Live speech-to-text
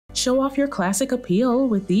Show off your classic appeal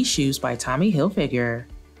with these shoes by Tommy Hilfiger.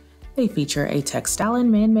 They feature a textile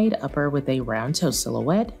and man-made upper with a round toe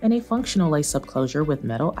silhouette and a functional lace-up closure with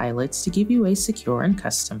metal eyelets to give you a secure and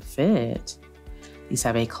custom fit. These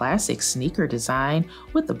have a classic sneaker design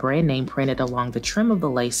with the brand name printed along the trim of the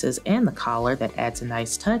laces and the collar that adds a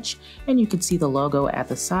nice touch, and you can see the logo at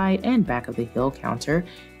the side and back of the heel counter,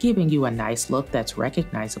 giving you a nice look that's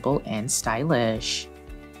recognizable and stylish.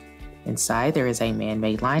 Inside, there is a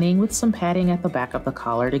man-made lining with some padding at the back of the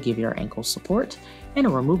collar to give your ankle support, and a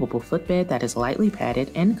removable footbed that is lightly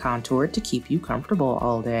padded and contoured to keep you comfortable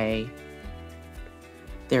all day.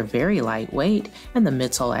 They're very lightweight, and the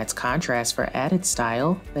midsole adds contrast for added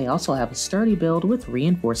style. They also have a sturdy build with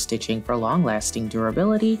reinforced stitching for long-lasting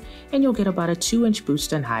durability, and you'll get about a 2-inch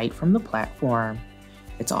boost in height from the platform.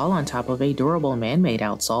 It's all on top of a durable man-made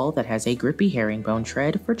outsole that has a grippy herringbone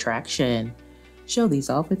tread for traction. Show these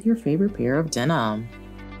off with your favorite pair of denim.